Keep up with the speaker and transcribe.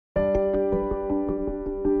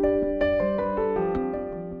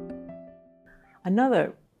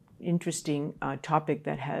Another interesting topic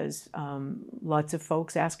that has lots of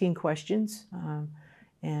folks asking questions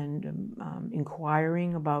and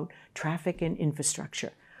inquiring about traffic and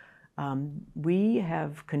infrastructure. We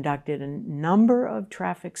have conducted a number of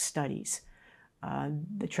traffic studies.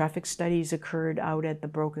 The traffic studies occurred out at the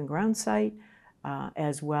Broken Ground site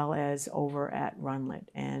as well as over at Runlet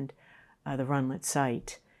and the Runlet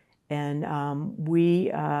site. And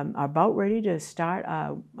we are about ready to start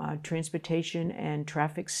a transportation and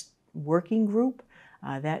traffic working group.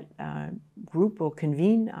 That group will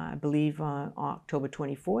convene, I believe, on October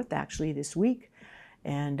 24th, actually this week.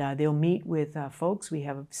 And they'll meet with folks. We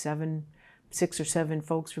have 6 or 7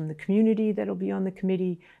 folks from the community that'll be on the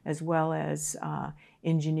committee, as well as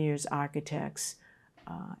engineers, architects,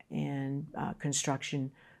 and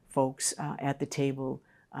construction folks at the table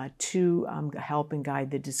to help and guide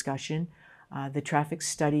the discussion. The traffic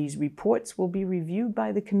studies reports will be reviewed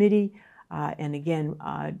by the committee, and again,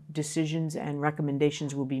 decisions and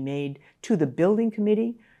recommendations will be made to the building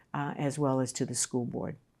committee as well as to the school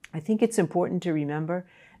board. I think it's important to remember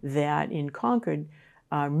that in Concord,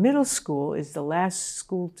 middle school is the last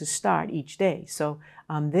school to start each day. So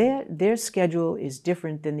their schedule is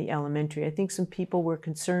different than the elementary. I think some people were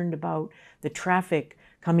concerned about the traffic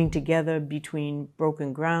coming together between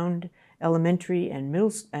Broken Ground Elementary and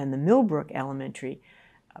the Millbrook Elementary.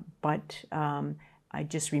 But I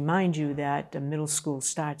just remind you that the middle school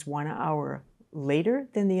starts 1 hour later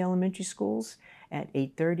than the elementary schools at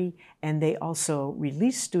 8:30, and they also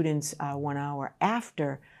release students 1 hour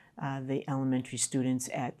after the elementary students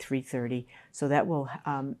at 3:30. So that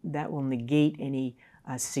will negate any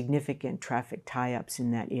significant traffic tie-ups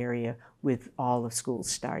in that area with all the schools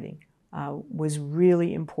starting. Was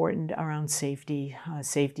really important around safety.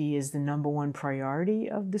 Safety is the #1 priority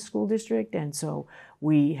of the school district, and so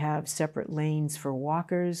we have separate lanes for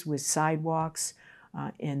walkers with sidewalks,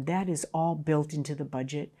 and that is all built into the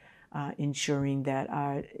budget, ensuring that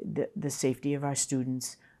the safety of our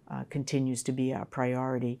students continues to be our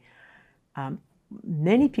priority.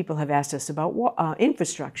 Many people have asked us about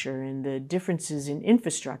infrastructure and the differences in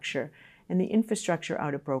infrastructure. And the infrastructure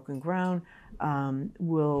out at Broken Ground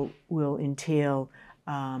will entail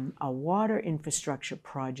a water infrastructure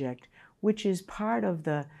project, which is part of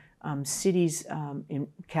the city's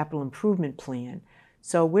capital improvement plan.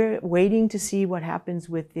 So we're waiting to see what happens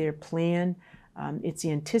with their plan. It's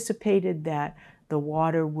anticipated that the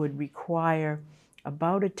water would require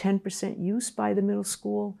about a 10% use by the middle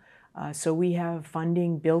school. So we have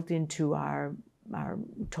funding built into our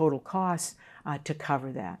total costs to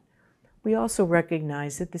cover that. We also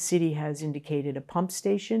recognize that the city has indicated a pump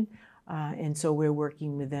station, and so we're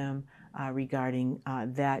working with them regarding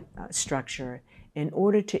that structure in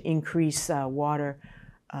order to increase water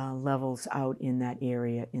levels out in that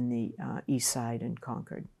area in the east side and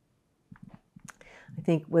Concord. I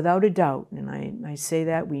think without a doubt, and I say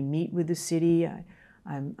that, we meet with the city.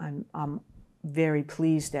 I'm very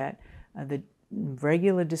pleased at the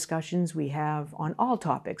regular discussions we have on all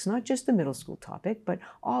topics, not just the middle school topic, but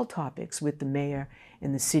all topics with the mayor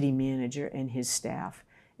and the city manager and his staff.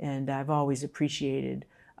 And I've always appreciated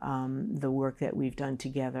the work that we've done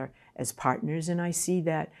together as partners, and I see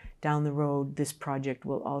that down the road this project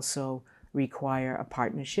will also require a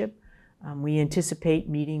partnership. We anticipate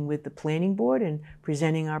meeting with the planning board and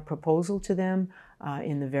presenting our proposal to them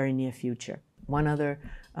in the very near future.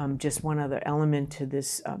 Just one other element to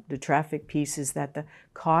this, the traffic piece, is that the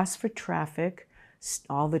cost for traffic,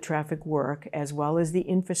 all the traffic work, as well as the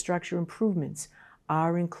infrastructure improvements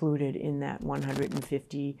are included in that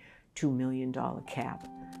 $152 million cap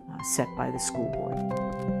set by the school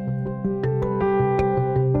board.